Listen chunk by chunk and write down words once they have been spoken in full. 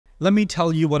Let me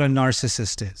tell you what a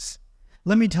narcissist is.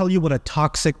 Let me tell you what a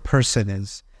toxic person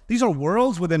is. These are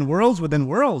worlds within worlds within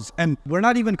worlds. And we're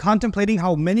not even contemplating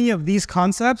how many of these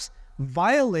concepts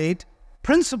violate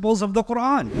principles of the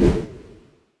Quran.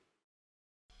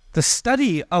 The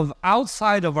study of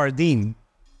outside of our deen,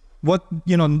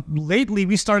 lately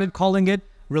we started calling it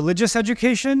religious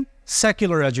education,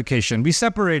 secular education. We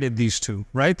separated these two,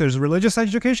 right? There's religious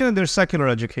education and there's secular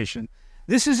education.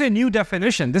 This is a new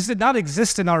definition. This did not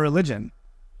exist in our religion.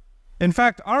 In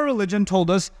fact, our religion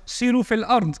told us, "Siru fil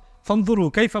ard,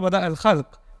 fanzuru kayfa bada al-khalq."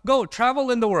 Go,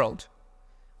 travel in the world.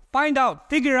 Find out,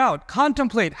 figure out,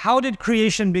 contemplate, how did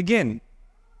creation begin?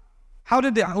 How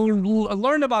did they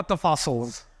learn about the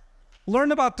fossils?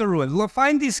 Learn about the ruins.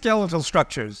 Find these skeletal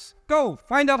structures. Go,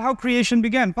 find out how creation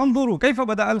began. فَانْظُرُوا كَيْفَ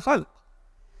بَدَأَ الْخَلْقِ.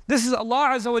 This is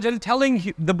Allah Azza wa Jal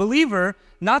telling the believer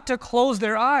not to close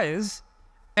their eyes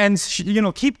and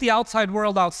keep the outside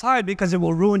world outside because it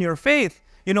will ruin your faith.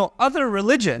 Other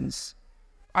religions,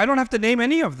 I don't have to name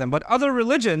any of them, but other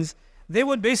religions, they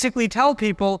would basically tell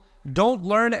people, don't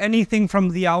learn anything from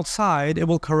the outside. It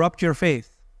will corrupt your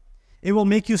faith. It will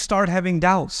make you start having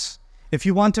doubts. If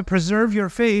you want to preserve your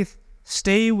faith,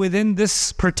 stay within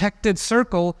this protected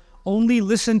circle. Only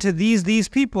listen to these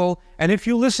people, and if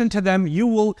you listen to them,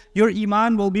 your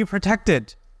iman will be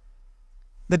protected.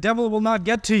 The devil will not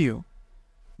get to you.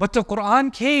 But the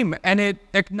Quran came and it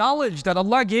acknowledged that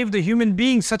Allah gave the human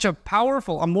being such a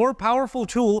more powerful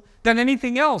tool than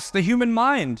anything else, the human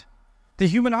mind, the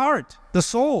human heart, the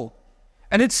soul.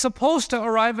 And it's supposed to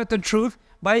arrive at the truth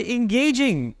by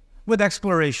engaging with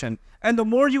exploration. And the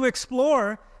more you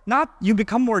explore, not you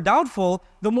become more doubtful,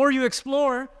 the more you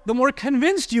explore, the more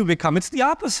convinced you become. It's the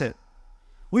opposite.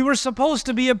 We were supposed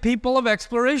to be a people of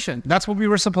exploration. That's what we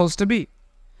were supposed to be.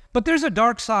 But there's a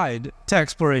dark side to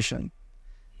exploration.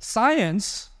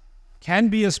 Science can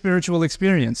be a spiritual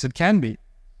experience. It can be.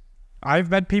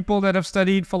 I've met people that have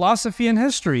studied philosophy and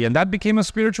history, and that became a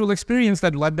spiritual experience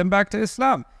that led them back to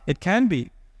Islam. It can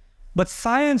be. But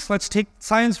science, let's take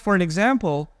science for an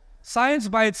example. Science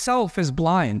by itself is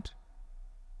blind.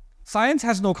 Science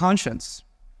has no conscience.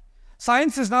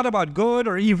 Science is not about good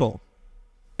or evil.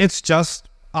 It's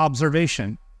just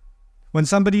observation. When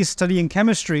somebody's studying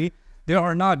chemistry, there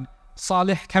are not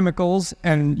salih chemicals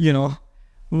and,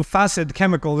 fasid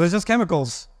chemicals. There's just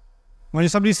chemicals. When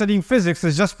somebody's studying physics,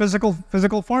 it's just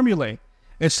physical formulae.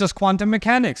 It's just quantum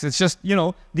mechanics. It's just,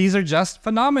 these are just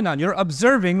phenomena. You're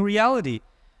observing reality.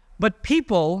 But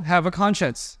people have a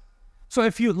conscience. So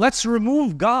let's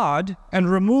remove God and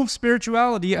remove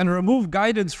spirituality and remove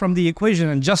guidance from the equation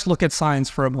and just look at science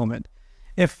for a moment.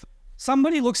 If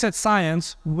somebody looks at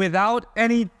science without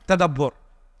any tadabbur,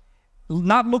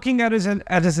 not looking at it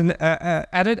as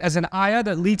an ayah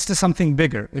that leads to something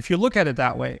bigger, if you look at it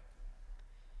that way,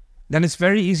 then it's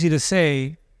very easy to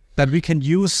say that we can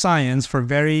use science for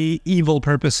very evil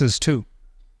purposes too.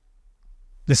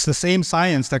 It's the same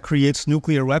science that creates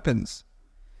nuclear weapons.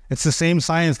 It's the same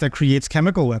science that creates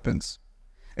chemical weapons.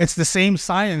 It's the same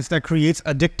science that creates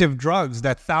addictive drugs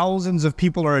that thousands of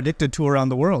people are addicted to around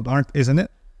the world, isn't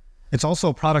it? It's also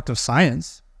a product of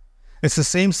science. It's the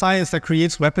same science that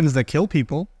creates weapons that kill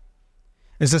people.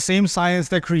 It's the same science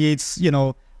that creates,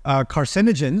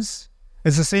 carcinogens.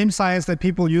 It's the same science that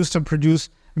people use to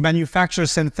manufacture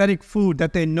synthetic food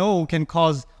that they know can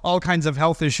cause all kinds of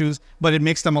health issues, but it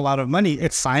makes them a lot of money.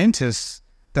 It's scientists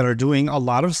that are doing a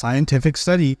lot of scientific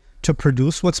study to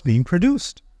produce what's being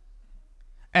produced.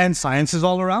 And science is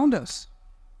all around us.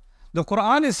 The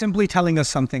Quran is simply telling us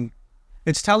something.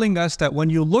 It's telling us that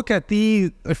when you look at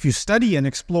if you study and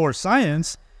explore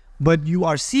science, but you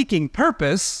are seeking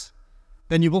purpose,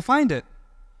 then you will find it.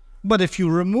 But if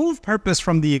you remove purpose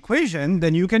from the equation,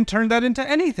 then you can turn that into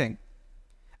anything.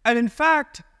 And in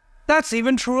fact, that's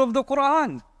even true of the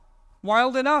Quran.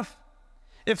 Wild enough.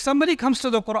 If somebody comes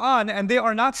to the Quran and they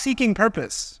are not seeking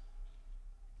purpose,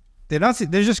 they're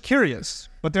just curious,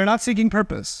 but they're not seeking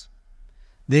purpose,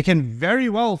 they can very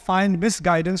well find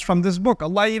misguidance from this book.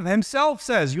 Allah Himself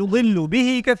says, يُضِلُّ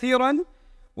بِهِ كَثِيرًا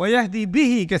وَيَهْدِي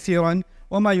بِهِ كَثِيرًا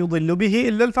وَمَا يُضِلُّ بِهِ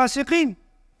إِلَّا الْفَاسِقِينَ.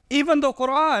 Even the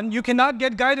Quran, you cannot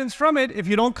get guidance from it if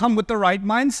you don't come with the right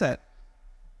mindset.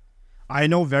 I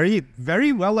know very,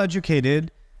 very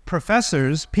well-educated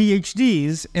professors,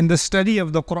 PhDs in the study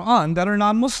of the Quran that are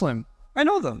non-Muslim. I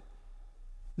know them.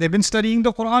 They've been studying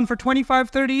the Quran for 25,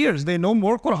 30 years. They know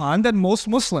more Quran than most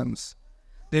Muslims.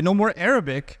 They know more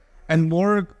Arabic and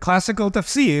more classical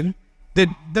tafsir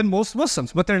than most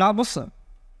Muslims, but they're not Muslim.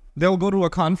 They'll go to a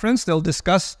conference, they'll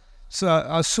discuss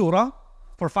a surah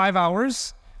for 5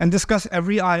 hours and discuss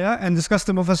every ayah and discuss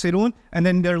the mufassirun, and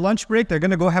then their lunch break, they're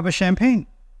going to go have a champagne.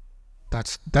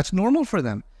 That's normal for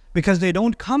them. because they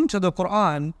don't come to the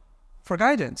Quran for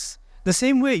guidance. The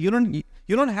same way, you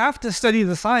don't have to study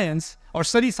the science or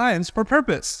study science for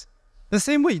purpose. The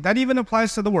same way, that even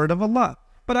applies to the word of Allah.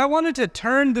 But I wanted to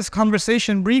turn this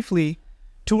conversation briefly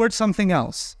towards something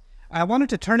else. I wanted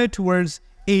to turn it towards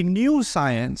a new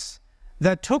science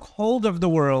that took hold of the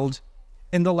world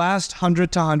in the last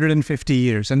 100 to 150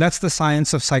 years, and that's the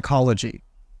science of psychology.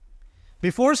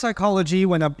 Before psychology,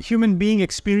 when a human being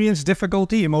experienced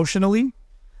difficulty emotionally,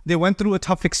 they went through a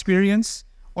tough experience,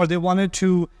 or they wanted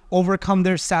to overcome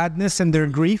their sadness and their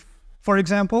grief, for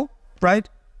example, right?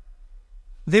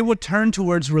 They would turn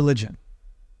towards religion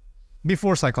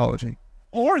before psychology.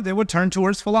 Or they would turn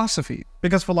towards philosophy,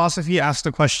 because philosophy asked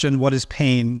the question, what is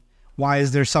pain? Why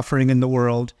is there suffering in the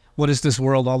world? What is this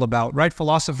world all about, right?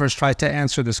 Philosophers try to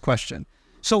answer this question.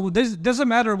 So this doesn't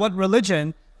matter what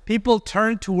religion, people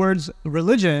turn towards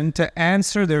religion to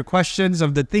answer their questions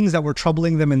of the things that were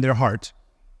troubling them in their heart.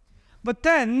 But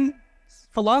then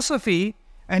philosophy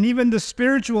and even the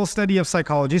spiritual study of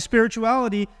psychology,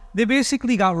 spirituality, they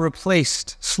basically got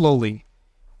replaced slowly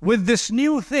with this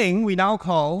new thing we now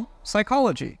call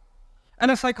psychology. And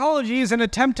a psychology is an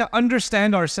attempt to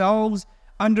understand ourselves,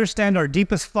 understand our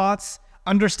deepest thoughts,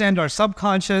 understand our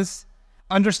subconscious,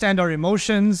 understand our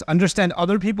emotions, understand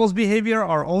other people's behavior,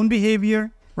 our own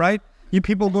behavior, right? You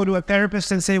people go to a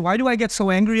therapist and say, why do I get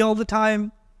so angry all the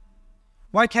time?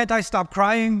 Why can't I stop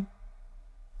crying?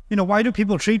 You know, why do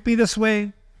people treat me this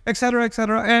way? Etc.,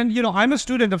 etc. And, you know, I'm a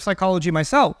student of psychology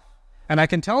myself, and I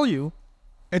can tell you,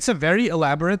 it's a very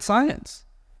elaborate science.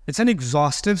 It's an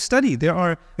exhaustive study.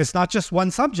 It's not just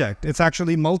one subject. It's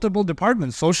actually multiple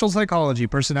departments: social psychology,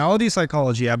 personality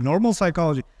psychology, abnormal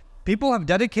psychology. People have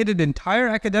dedicated entire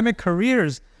academic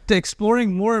careers to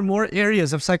exploring more and more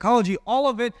areas of psychology. All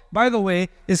of it, by the way,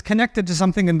 is connected to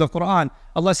something in the Quran.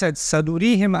 Allah said,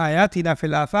 "Sadurihim ayatina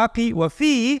fil afaqi wa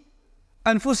fi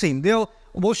anfusihim."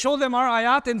 We'll show them our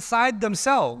ayat inside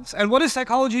themselves. And what is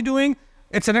psychology doing?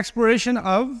 It's an exploration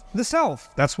of the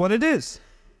self. That's what it is.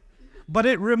 But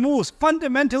it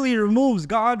fundamentally removes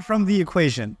God from the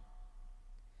equation.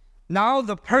 Now,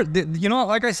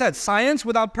 like I said, science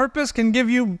without purpose can give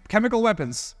you chemical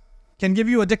weapons, can give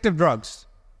you addictive drugs.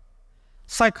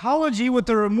 Psychology with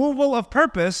the removal of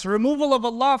purpose, removal of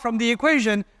Allah from the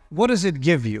equation, what does it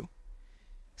give you?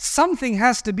 Something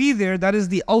has to be there that is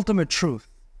the ultimate truth.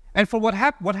 And for what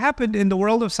happened in the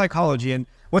world of psychology, and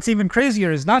what's even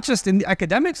crazier is not just in the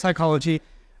academic psychology,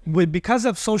 because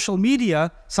of social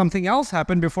media, something else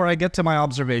happened before I get to my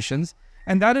observations.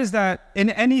 And that is that in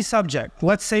any subject,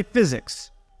 let's say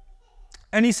physics,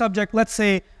 any subject, let's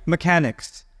say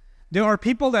mechanics, there are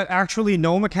people that actually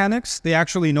know mechanics, they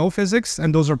actually know physics,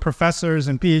 and those are professors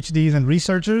and PhDs and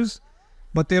researchers,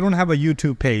 but they don't have a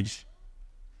YouTube page.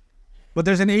 But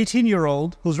there's an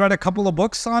 18-year-old who's read a couple of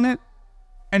books on it,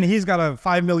 and he's got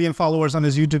 5 million followers on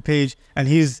his YouTube page, and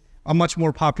he's a much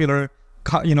more popular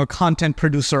content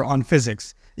producer on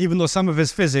physics, even though some of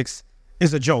his physics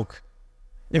is a joke.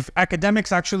 If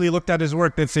academics actually looked at his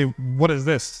work, they'd say, what is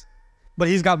this? But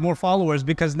he's got more followers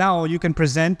because now you can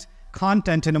present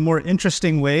content in a more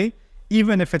interesting way,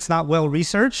 even if it's not well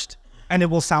researched, and it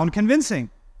will sound convincing,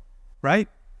 right?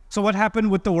 So what happened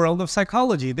with the world of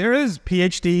psychology? There is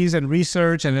PhDs and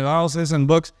research and analysis and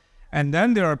books, and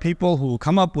then there are people who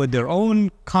come up with their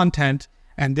own content,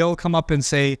 and they'll come up and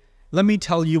say, let me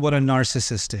tell you what a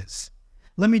narcissist is.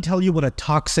 Let me tell you what a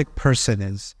toxic person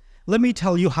is. Let me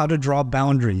tell you how to draw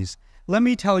boundaries. Let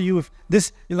me tell you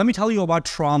about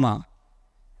trauma.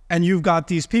 And you've got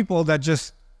these people that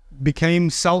just became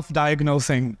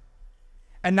self-diagnosing.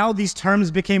 And now these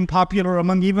terms became popular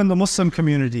among even the Muslim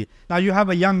community. Now you have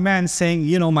a young man saying,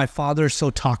 my father's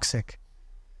so toxic.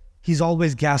 He's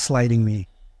always gaslighting me.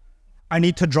 I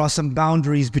need to draw some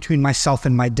boundaries between myself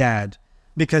and my dad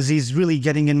because he's really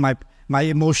getting in my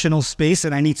emotional space,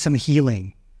 and I need some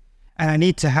healing. And I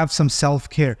need to have some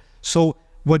self-care. So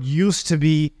what used to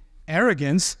be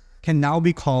arrogance can now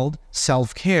be called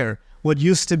self-care. What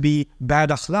used to be bad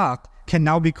akhlaq can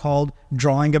now be called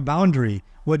drawing a boundary.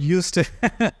 What used to,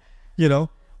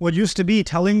 what used to be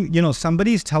telling,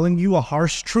 somebody's telling you a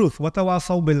harsh truth.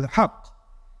 وَتَوَاصَوْا بِالْحَقِّ.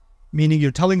 Meaning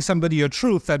you're telling somebody a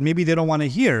truth that maybe they don't want to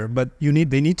hear, but they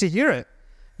need to hear it.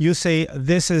 You say,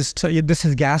 this is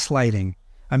gaslighting.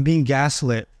 I'm being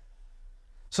gaslit.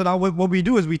 So now what we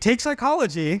do is we take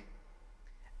psychology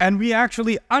and we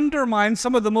actually undermine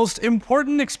some of the most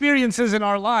important experiences in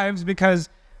our lives, because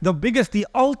the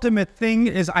ultimate thing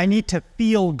is I need to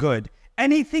feel good.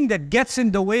 Anything that gets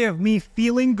in the way of me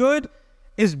feeling good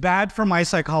is bad for my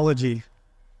psychology.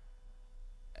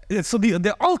 So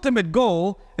the ultimate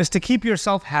goal is to keep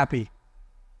yourself happy.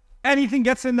 Anything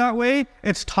gets in that way,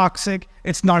 it's toxic,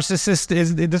 it's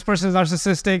narcissistic, this person is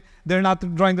narcissistic, they're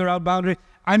not drawing their out boundary.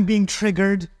 I'm being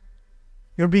triggered.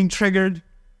 You're being triggered.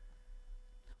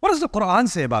 What does the Quran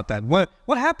say about that? What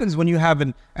happens when you have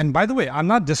and by the way, I'm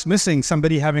not dismissing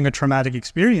somebody having a traumatic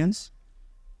experience.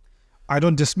 I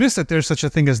don't dismiss that there's such a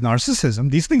thing as narcissism.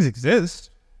 These things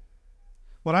exist.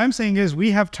 What I'm saying is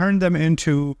we have turned them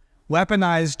into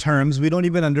weaponized terms. We don't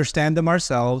even understand them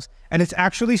ourselves. And it's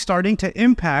actually starting to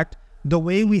impact the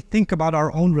way we think about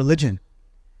our own religion.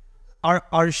 We're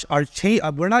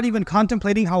not even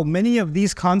contemplating how many of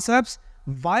these concepts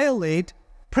violate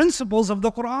principles of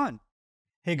the Quran.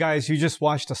 Hey guys, you just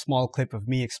watched a small clip of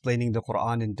me explaining the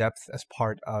Quran in depth as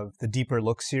part of the Deeper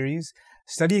Look series.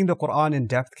 Studying the Quran in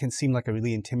depth can seem like a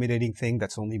really intimidating thing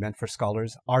that's only meant for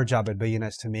scholars. Our job at Bayyinah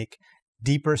is to make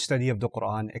deeper study of the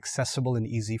Quran accessible and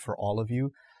easy for all of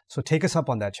you. So take us up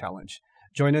on that challenge.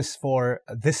 Join us for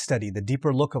this study, the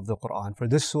Deeper Look of the Quran, for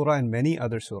this surah and many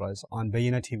other surahs on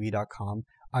BayyinahTV.com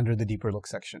under the Deeper Look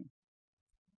section.